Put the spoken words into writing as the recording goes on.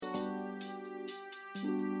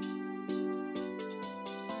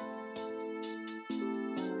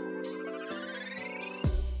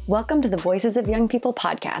Welcome to the Voices of Young People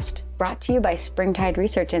podcast, brought to you by Springtide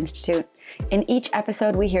Research Institute. In each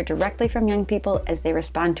episode, we hear directly from young people as they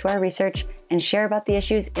respond to our research and share about the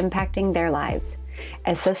issues impacting their lives.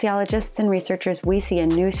 As sociologists and researchers, we see a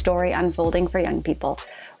new story unfolding for young people,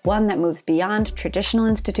 one that moves beyond traditional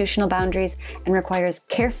institutional boundaries and requires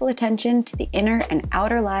careful attention to the inner and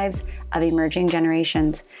outer lives of emerging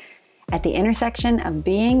generations. At the intersection of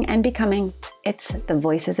being and becoming, it's the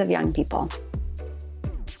Voices of Young People.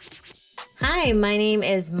 Hi, my name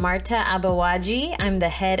is Marta Abawaji. I'm the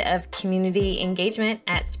head of community engagement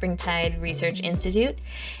at Springtide Research Institute.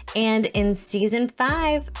 And in season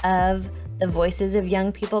 5 of the Voices of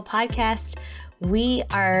Young People podcast, we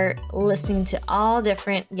are listening to all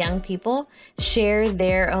different young people share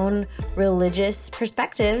their own religious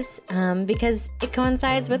perspectives because it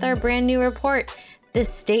coincides with our brand new report, The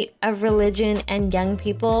State of Religion and Young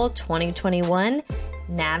People 2021,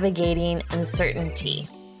 Navigating Uncertainty.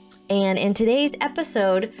 And in today's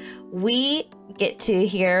episode, we get to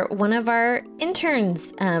hear one of our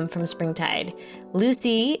interns from Springtide.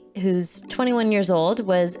 Lucy, who's 21 years old,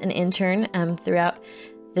 was an intern throughout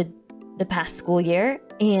the past school year,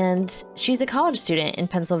 and she's a college student in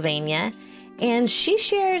Pennsylvania. And she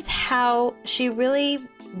shares how she really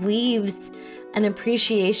weaves an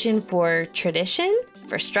appreciation for tradition,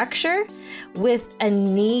 for structure, with a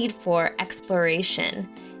need for exploration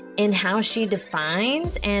in how she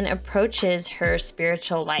defines and approaches her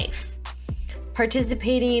spiritual life.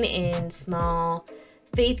 Participating in small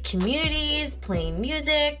faith communities, playing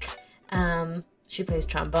music, she plays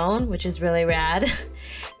trombone, which is really rad,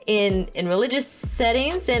 in religious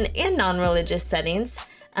settings and in non-religious settings,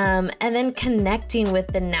 and then connecting with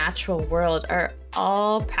the natural world are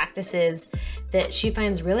all practices that she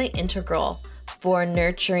finds really integral for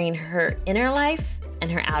nurturing her inner life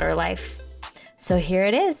and her outer life. So here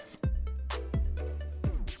it is.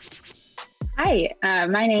 Hi,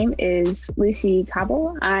 my name is Lucy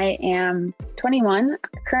Cobble. I am 21,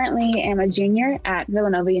 currently am a junior at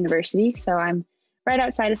Villanova University. So I'm right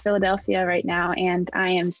outside of Philadelphia right now, and I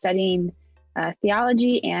am studying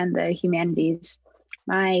theology and the humanities.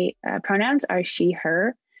 My pronouns are she,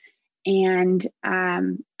 her, and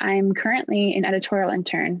I'm currently an editorial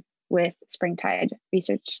intern with Springtide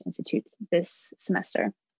Research Institute this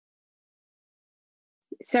semester.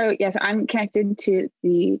 So yes, I'm connected to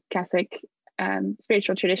the Catholic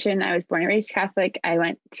spiritual tradition. I was born and raised Catholic. I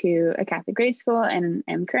went to a Catholic grade school and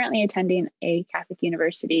am currently attending a Catholic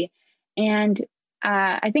university. And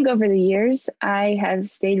I think over the years, I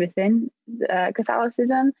have stayed within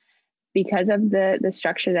Catholicism because of the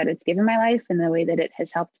structure that it's given my life and the way that it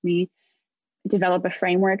has helped me develop a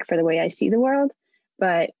framework for the way I see the world.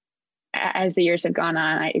 But as the years have gone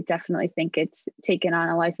on, I definitely think it's taken on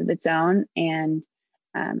a life of its own. And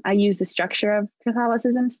I use the structure of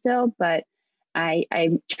Catholicism still, but I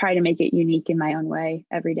try to make it unique in my own way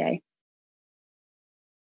every day.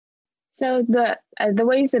 So the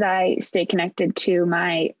ways that I stay connected to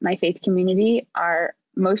my faith community are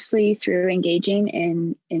mostly through engaging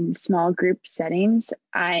in small group settings.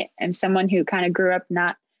 I am someone who kind of grew up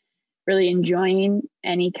not really enjoying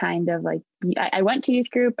any kind of I went to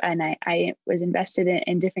youth group and I was invested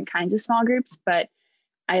in different kinds of small groups, but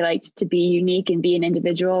I liked to be unique and be an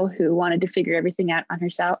individual who wanted to figure everything out on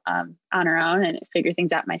herself, on her own, and figure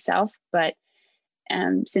things out myself. But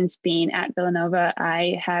since being at Villanova,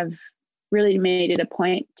 I have really made it a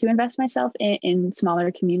point to invest myself in smaller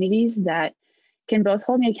communities that can both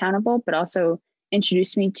hold me accountable, but also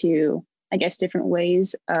introduce me to, I guess, different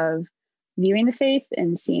ways of viewing the faith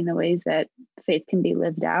and seeing the ways that faith can be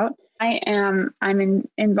lived out. I'm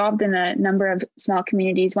involved in a number of small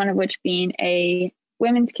communities, one of which being a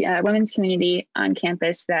women's community on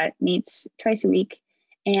campus that meets twice a week.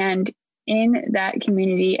 And in that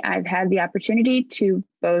community, I've had the opportunity to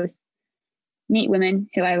both meet women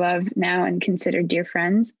who I love now and consider dear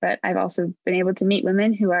friends, but I've also been able to meet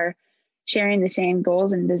women who are sharing the same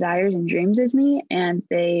goals and desires and dreams as me. And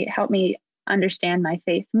they help me understand my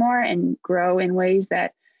faith more and grow in ways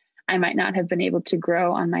that I might not have been able to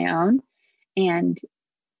grow on my own. And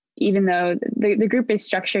even though the group is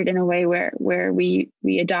structured in a way where we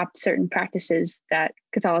adopt certain practices that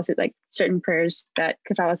Catholicism, like certain prayers that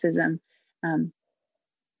Catholicism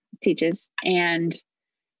teaches, and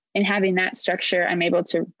in having that structure, I'm able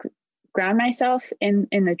to ground myself in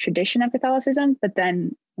the tradition of Catholicism. But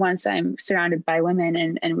then once I'm surrounded by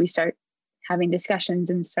women and we start having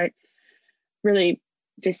discussions and start really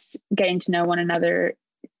just getting to know one another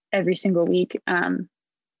every single week,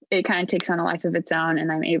 it kind of takes on a life of its own,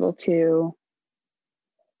 and I'm able to,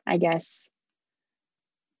 I guess,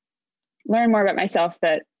 learn more about myself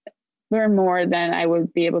that learn more than I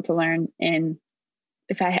would be able to learn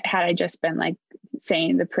if I just been like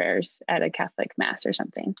saying the prayers at a Catholic mass or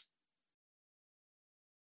something.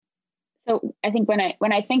 So I think when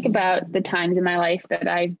I think about the times in my life that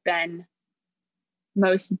I've been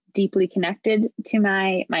most deeply connected to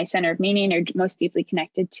my center of meaning, or most deeply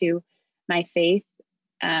connected to my faith,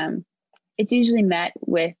 it's usually met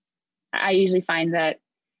with, I usually find that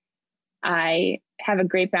I have a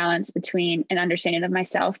great balance between an understanding of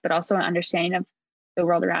myself, but also an understanding of the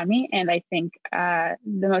world around me. And I think the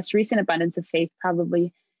most recent abundance of faith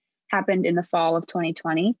probably happened in the fall of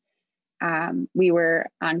 2020. We were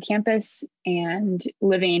on campus and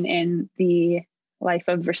living in the life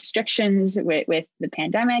of restrictions with the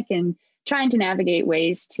pandemic, and trying to navigate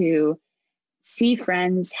ways to see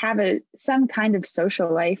friends, have some kind of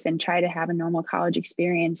social life, and try to have a normal college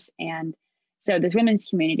experience. And so this women's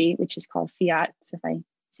community, which is called Fiat, so if I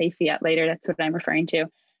say Fiat later, that's what I'm referring to.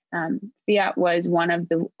 Fiat was one of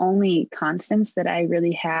the only constants that I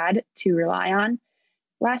really had to rely on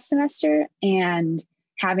last semester, and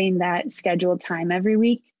having that scheduled time every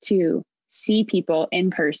week to see people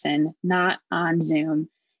in person, not on Zoom,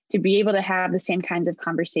 to be able to have the same kinds of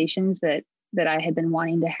conversations that I had been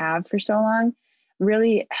wanting to have for so long,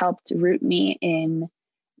 really helped root me in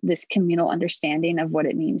this communal understanding of what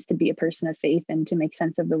it means to be a person of faith and to make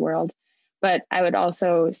sense of the world. But I would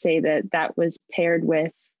also say that was paired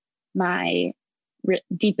with my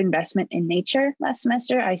deep investment in nature last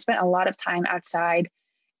semester. I spent a lot of time outside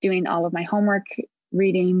doing all of my homework,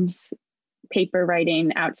 readings, paper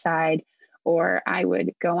writing outside, or I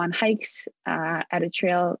would go on hikes at a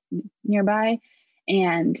trail nearby.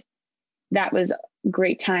 And that was a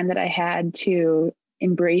great time that I had to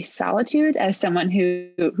embrace solitude as someone who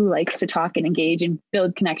likes to talk and engage and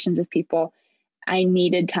build connections with people. I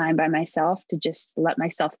needed time by myself to just let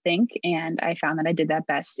myself think. And I found that I did that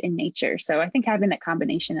best in nature. So I think having that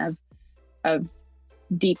combination of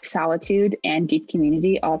deep solitude and deep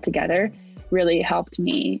community all together really helped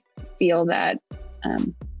me feel that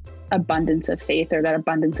abundance of faith, or that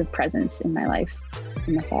abundance of presence in my life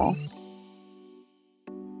in the fall.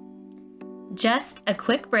 Just a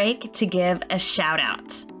quick break to give a shout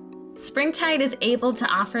out. Springtide is able to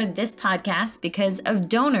offer this podcast because of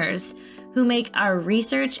donors who make our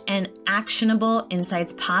research and actionable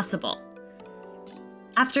insights possible.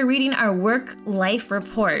 After reading our work-life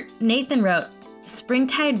report, Nathan wrote,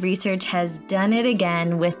 Springtide Research has done it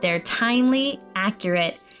again with their timely,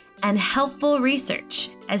 accurate, and helpful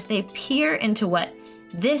research as they peer into what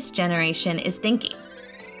this generation is thinking.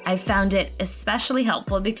 I found it especially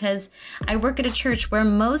helpful because I work at a church where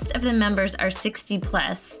most of the members are 60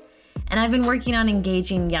 plus, and I've been working on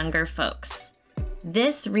engaging younger folks.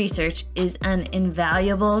 This research is an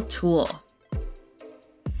invaluable tool.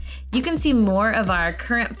 You can see more of our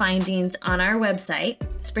current findings on our website,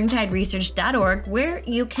 springtideresearch.org, where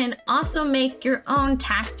you can also make your own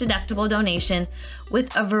tax-deductible donation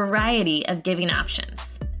with a variety of giving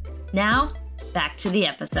options. Now, back to the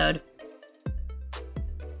episode.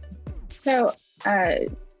 So,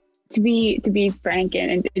 to be frank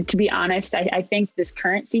and to be honest, I think this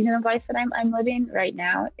current season of life that I'm living right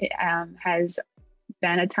now, it has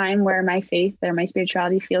been a time where my faith or my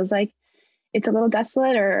spirituality feels like it's a little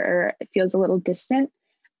desolate, or it feels a little distant,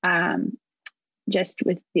 just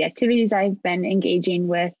with the activities I've been engaging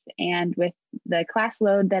with, and with the class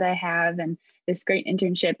load that I have, and this great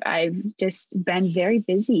internship. I've just been very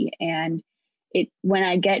busy, and when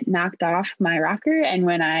I get knocked off my rocker, and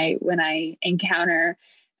when I encounter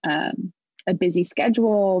a busy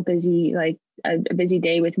schedule, a busy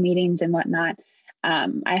day with meetings and whatnot,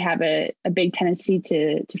 I have a big tendency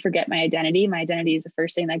to forget my identity. My identity is the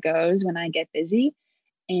first thing that goes when I get busy.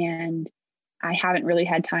 And I haven't really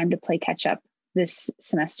had time to play catch up this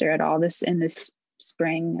semester at all. This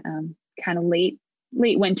spring, kind of late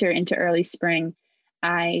winter into early spring,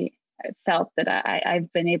 I felt that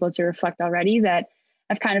I've been able to reflect already that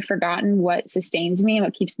I've kind of forgotten what sustains me and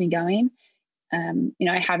what keeps me going.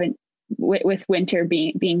 I haven't, with winter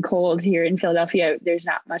being cold here in Philadelphia, there's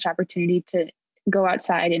not much opportunity to go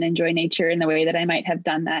outside and enjoy nature in the way that I might have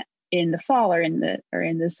done that in the fall or in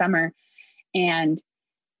the summer. And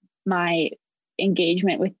my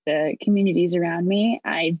engagement with the communities around me,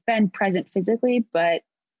 I've been present physically, but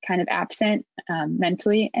kind of absent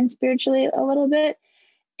mentally and spiritually a little bit.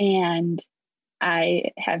 And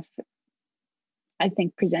I have, I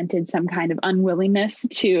think, presented some kind of unwillingness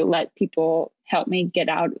to let people help me get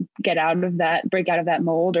out of that, break out of that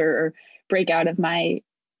mold, or break out of my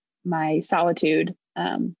solitude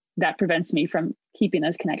that prevents me from keeping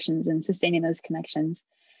those connections and sustaining those connections.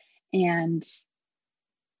 And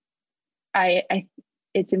I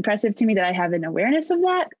it's impressive to me that I have an awareness of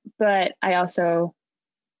that, but I also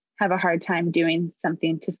have a hard time doing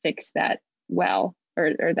something to fix that well,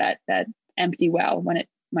 or that empty well when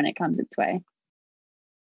it comes its way.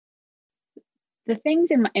 The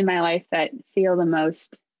things in my life that feel the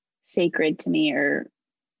most sacred to me, or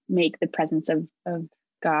make the presence of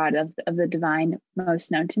God, of the divine,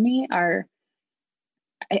 most known to me, are,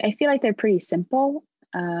 I feel like they're pretty simple.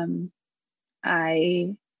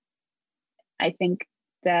 I think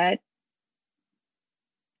that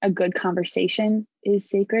a good conversation is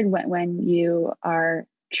sacred when you are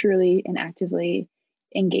truly and actively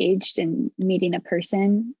engaged in meeting a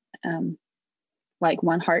person, like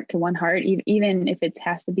one heart to one heart, even if it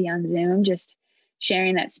has to be on Zoom, just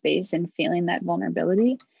sharing that space and feeling that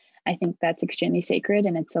vulnerability. I think that's extremely sacred,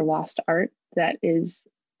 and it's a lost art that is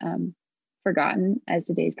forgotten as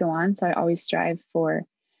the days go on. So I always strive for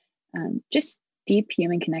just deep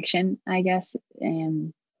human connection, I guess,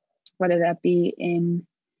 and whether that be in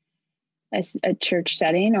a church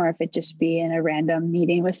setting, or if it just be in a random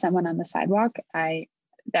meeting with someone on the sidewalk,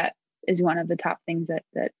 that is one of the top things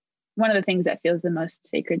that one of the things that feels the most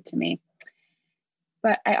sacred to me.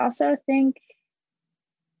 But I also think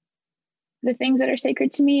the things that are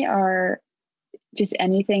sacred to me are just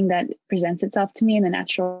anything that presents itself to me in the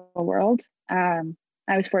natural world. I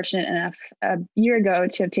was fortunate enough a year ago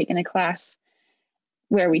to have taken a class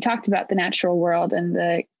where we talked about the natural world and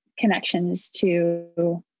the connections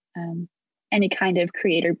to any kind of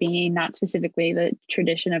creator being, not specifically the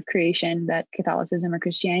tradition of creation that Catholicism or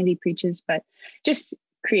Christianity preaches, but just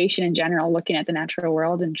creation in general, looking at the natural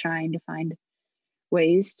world and trying to find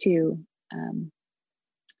ways to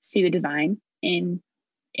see the divine in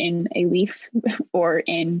a leaf or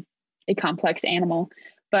in a complex animal.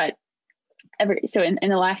 But so in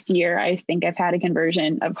the last year, I think I've had a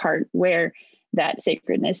conversion of heart where that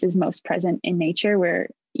sacredness is most present in nature, where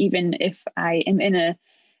even if I am in a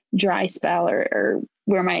dry spell or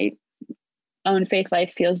where my own faith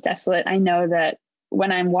life feels desolate, I know that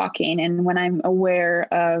when I'm walking and when I'm aware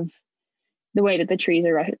of the way that the trees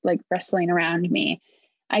are like rustling around me,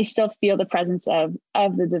 I still feel the presence of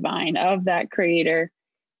the divine, of that creator,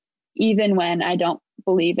 even when I don't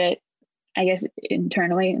believe it, I guess,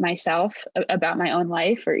 internally myself about my own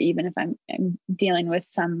life, or even if I'm dealing with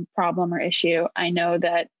some problem or issue, I know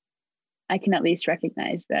that I can at least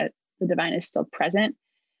recognize that the divine is still present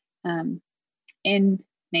in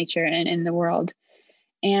nature and in the world.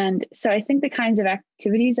 And so I think the kinds of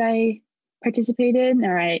activities I participate in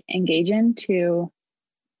or I engage in to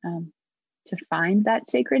find that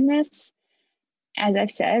sacredness, as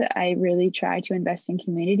I've said, I really try to invest in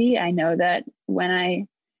community. I know that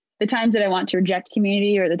the times that I want to reject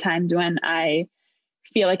community, or the times when I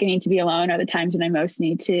feel like I need to be alone, are the times when I most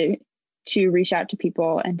need to reach out to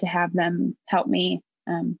people and to have them help me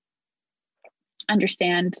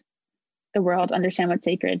understand the world, understand what's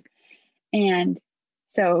sacred. And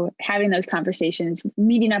so having those conversations,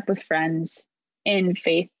 meeting up with friends in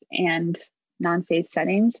faith and non-faith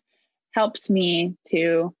settings, helps me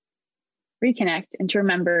to reconnect and to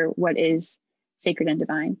remember what is sacred and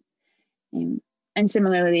divine. And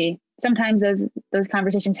similarly, sometimes those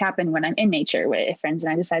conversations happen when I'm in nature, with friends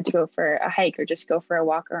and I decide to go for a hike or just go for a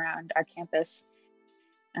walk around our campus.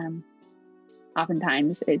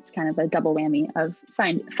 Oftentimes it's kind of a double whammy of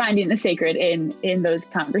finding the sacred in those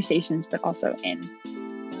conversations, but also in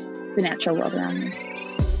the natural world around me.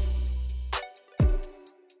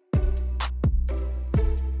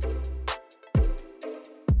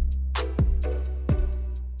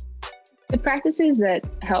 The practices that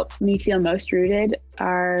help me feel most rooted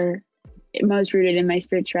in my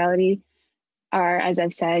spirituality are, as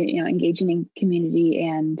I've said, engaging in community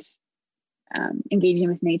and engaging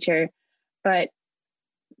with nature. But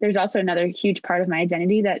there's also another huge part of my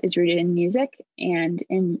identity that is rooted in music and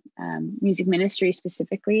in music ministry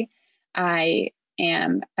specifically. I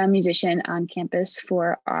am a musician on campus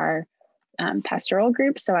for our pastoral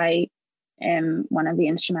group. So I am one of the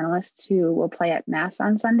instrumentalists who will play at Mass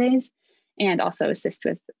on Sundays and also assist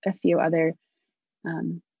with a few other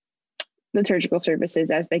liturgical services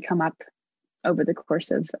as they come up over the course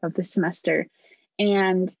of the semester.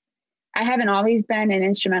 And I haven't always been an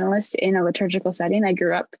instrumentalist in a liturgical setting. I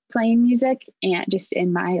grew up playing music and just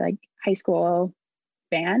in my high school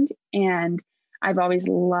band. And I've always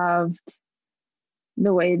loved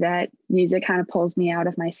the way that music kind of pulls me out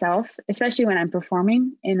of myself, especially when I'm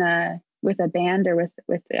performing with a band or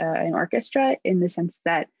with an orchestra, in the sense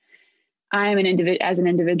that I'm as an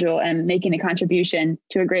individual and making a contribution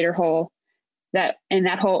to a greater whole, and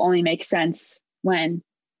that whole only makes sense when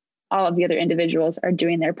all of the other individuals are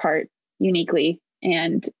doing their part uniquely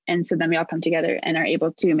And so then we all come together and are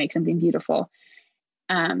able to make something beautiful.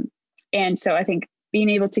 And so I think being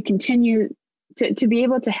able to continue to be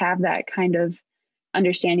able to have that kind of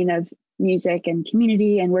understanding of music and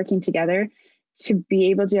community and working together, to be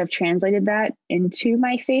able to have translated that into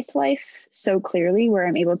my faith life so clearly, where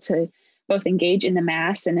I'm able to both engage in the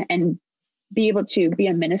Mass and be able to be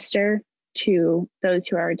a minister to those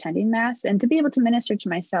who are attending Mass, and to be able to minister to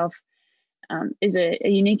myself, is a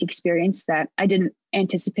unique experience that I didn't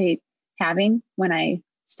anticipate having when I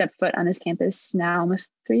stepped foot on this campus now almost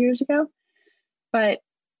 3 years ago. But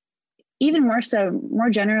even more so, more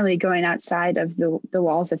generally, going outside of the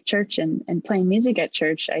walls of church and playing music at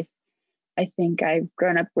church, I think I've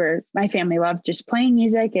grown up where my family loved just playing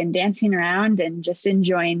music and dancing around and just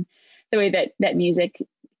enjoying the way that music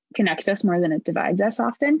connects us more than it divides us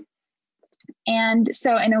often. And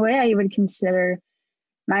so in a way, I would consider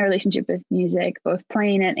my relationship with music, both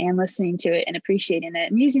playing it and listening to it and appreciating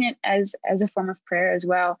it and using it as a form of prayer as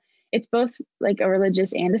well. It's both like a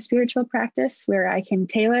religious and a spiritual practice, where I can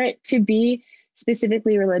tailor it to be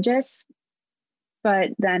specifically religious.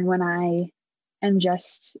 But then when I am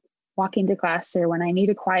just walking to class, or when I need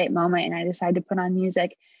a quiet moment and I decide to put on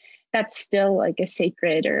music, that's still like a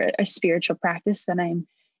sacred or a spiritual practice that I'm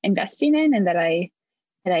investing in and that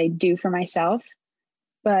I do for myself.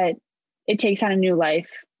 But it takes on a new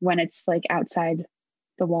life when it's like outside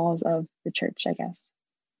the walls of the church, I guess.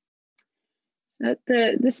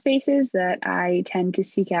 The spaces that I tend to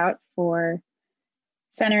seek out for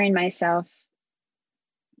centering myself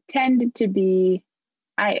tend to be,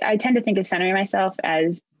 I tend to think of centering myself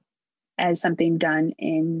as something done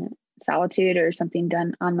in solitude or something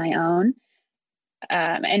done on my own.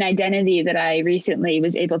 An identity that I recently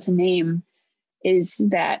was able to name is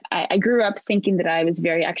that I grew up thinking that I was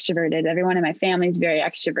very extroverted. Everyone in my family is very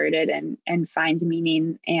extroverted and finds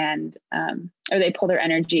meaning or they pull their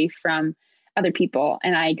energy from other people.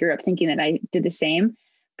 And I grew up thinking that I did the same,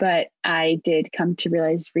 but I did come to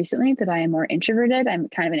realize recently that I am more introverted. I'm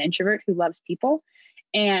kind of an introvert who loves people.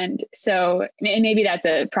 And so, and maybe that's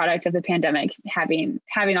a product of the pandemic, having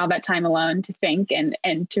all that time alone to think and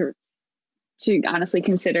to honestly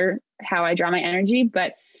consider how I draw my energy.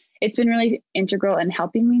 But it's been really integral in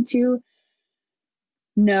helping me to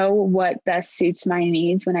know what best suits my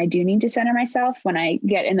needs when I do need to center myself, when I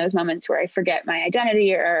get in those moments where I forget my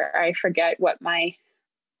identity or I forget what my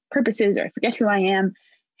purpose is, or I forget who I am.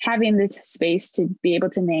 Having this space to be able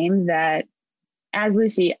to name that, as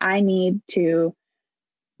Lucy, I need to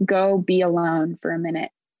go be alone for a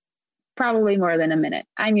minute, probably more than a minute.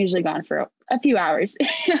 I'm usually gone for a few hours.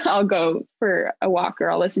 I'll go for a walk,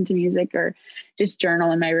 or I'll listen to music, or just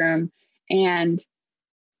journal in my room, and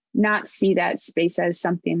not see that space as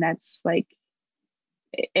something that's like,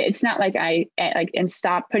 it's not like I am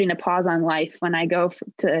stop putting a pause on life when I go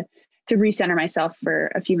to recenter myself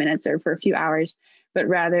for a few minutes or for a few hours, but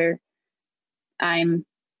rather I'm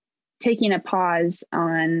taking a pause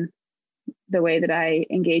on the way that I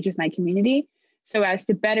engage with my community so as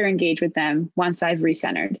to better engage with them once I've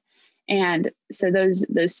recentered. And so those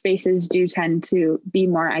spaces do tend to be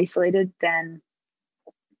more isolated than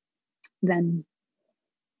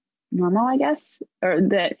normal, I guess, or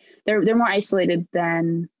that they're more isolated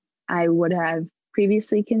than I would have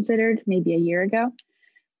previously considered maybe a year ago.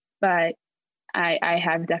 But I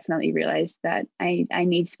have definitely realized that I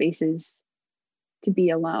need spaces to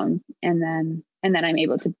be alone, and then I'm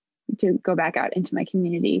able to go back out into my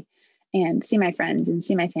community and see my friends and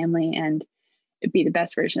see my family and be the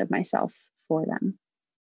best version of myself for them.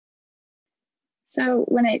 So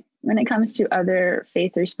when it comes to other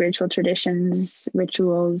faith or spiritual traditions,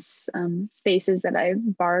 rituals, spaces that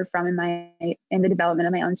I've borrowed from in the development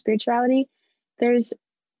of my own spirituality,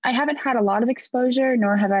 I haven't had a lot of exposure,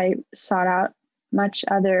 nor have I sought out much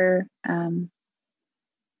other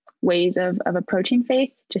ways of approaching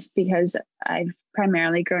faith, just because I've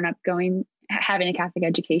primarily grown up having a Catholic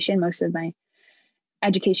education. Most of my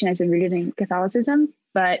education has been rooted in Catholicism,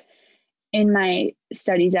 but in my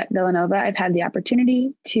studies at Villanova, I've had the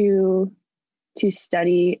opportunity to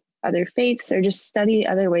study other faiths, or just study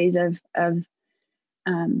other ways of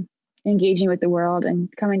engaging with the world and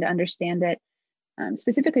coming to understand it.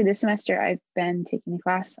 Specifically this semester, I've been taking a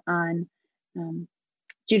class on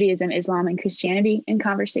Judaism, Islam, and Christianity in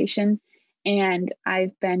conversation. And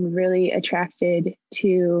I've been really attracted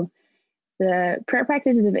to the prayer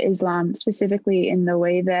practices of Islam, specifically in the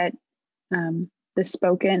way that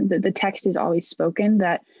the text is always spoken,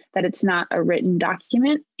 that it's not a written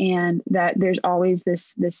document, and that there's always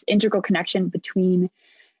this integral connection between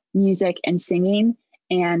music and singing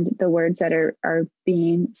and the words that are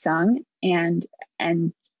being sung, and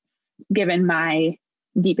given my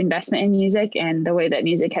deep investment in music and the way that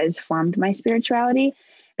music has formed my spirituality,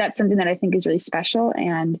 that's something that I think is really special.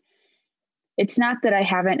 And it's not that I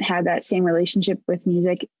haven't had that same relationship with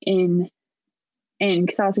music in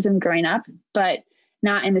Catholicism growing up, but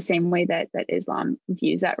not in the same way that Islam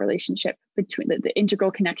views that relationship between the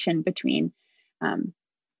integral connection between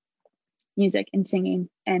music and singing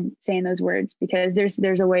and saying those words, because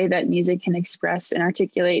there's a way that music can express and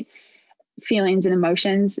articulate feelings and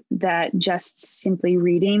emotions that just simply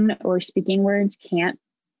reading or speaking words can't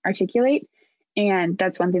articulate. And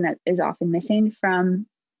that's one thing that is often missing from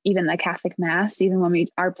even the Catholic Mass, even when we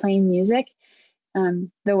are playing music. The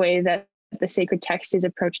way that the sacred text is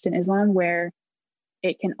approached in Islam, where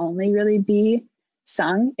it can only really be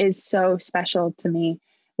sung, is so special to me.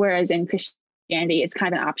 Whereas in Christianity, it's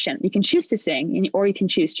kind of an option. You can choose to sing or you can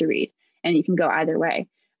choose to read, and you can go either way.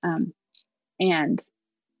 And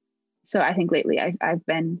so I think lately I've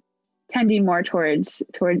been tending more towards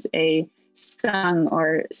a sung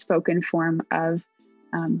or spoken form of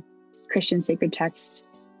Christian sacred text,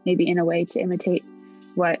 maybe in a way to imitate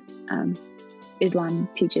what Islam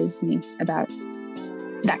teaches me about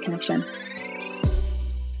that connection.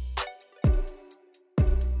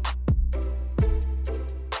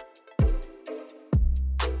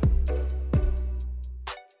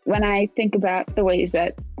 When I think about the ways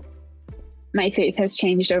that my faith has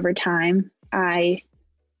changed over time, I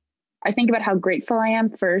think about how grateful I am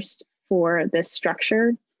first for the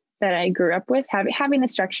structure that I grew up with. Having the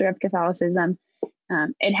structure of Catholicism,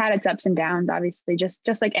 it had its ups and downs, obviously,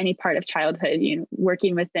 just like any part of childhood.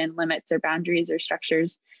 Working within limits or boundaries or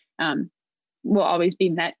structures will always be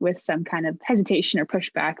met with some kind of hesitation or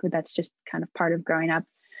pushback, but that's just kind of part of growing up.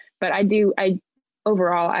 But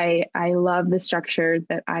overall, I love the structure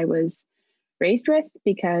that I was raised with,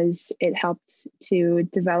 because it helped to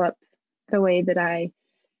develop the way that I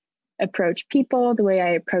approach people, the way I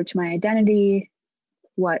approach my identity,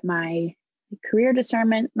 what my career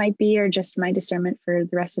discernment might be, or just my discernment for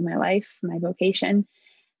the rest of my life, my vocation,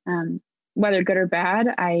 whether good or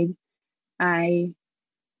bad. I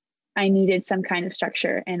needed some kind of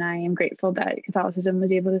structure, and I am grateful that Catholicism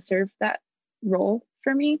was able to serve that role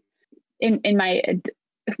for me. In my,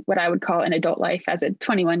 what I would call an adult life as a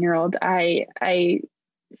 21-year-old, I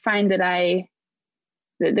find that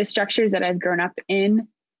the structures that I've grown up in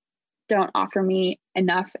don't offer me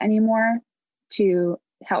enough anymore to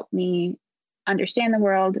help me understand the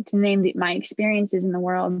world, to name my experiences in the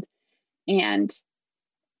world. And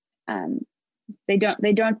they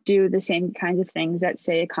don't do the same kinds of things that,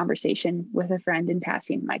 say, a conversation with a friend in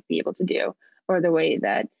passing might be able to do, or the way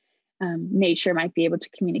that nature might be able to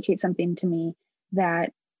communicate something to me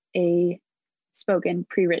that a spoken,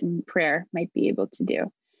 pre-written prayer might be able to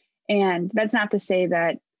do. And that's not to say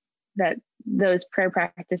that those prayer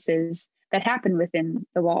practices that happen within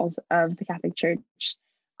the walls of the Catholic Church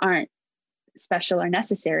aren't special or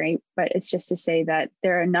necessary, but it's just to say that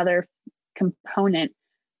they're another component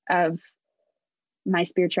of my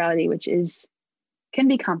spirituality, which can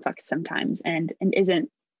be complex sometimes and isn't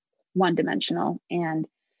one-dimensional. And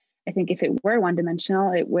I think if it were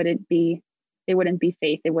one-dimensional, it wouldn't be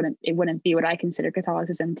faith. It wouldn't be what I consider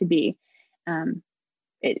Catholicism to be.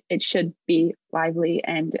 It should be lively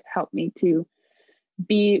and help me to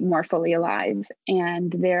be more fully alive.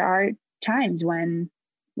 And there are times when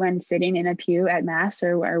sitting in a pew at Mass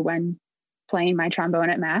or when playing my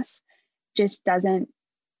trombone at Mass just doesn't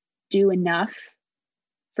do enough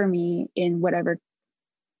for me in whatever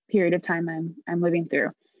period of time I'm living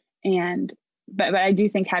through. But I do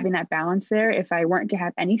think having that balance there, if I weren't to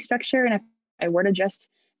have any structure, and if I were to just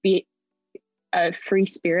be a free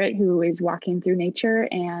spirit who is walking through nature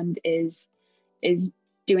and is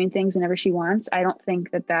doing things whenever she wants, I don't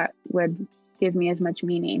think that would give me as much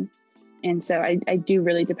meaning. And so I do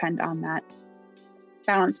really depend on that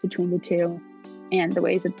balance between the two and the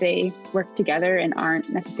ways that they work together and aren't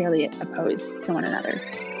necessarily opposed to one another.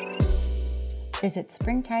 Visit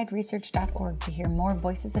springtideresearch.org to hear more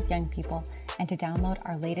voices of young people and to download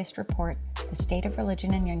our latest report, The State of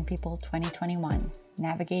Religion in Young People 2021,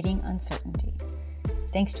 Navigating Uncertainty.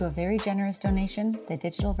 Thanks to a very generous donation, the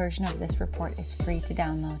digital version of this report is free to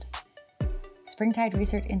download. Springtide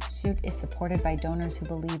Research Institute is supported by donors who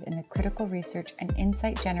believe in the critical research and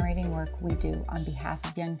insight-generating work we do on behalf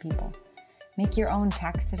of young people. Make your own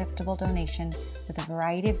tax-deductible donation with a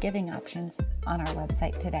variety of giving options on our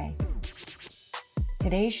website today.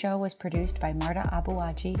 Today's show was produced by Marta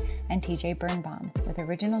Abuwaji and TJ Birnbaum, with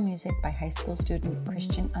original music by high school student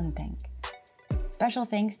Christian Unthank. Special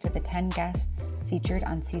thanks to the 10 guests featured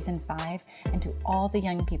on Season 5 and to all the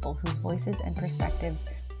young people whose voices and perspectives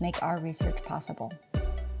make our research possible.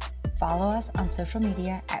 Follow us on social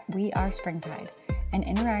media at We Are Springtide and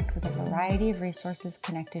interact with a variety of resources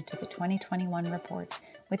connected to the 2021 report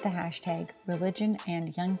with the hashtag Religion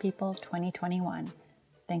and Young People 2021.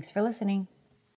 Thanks for listening.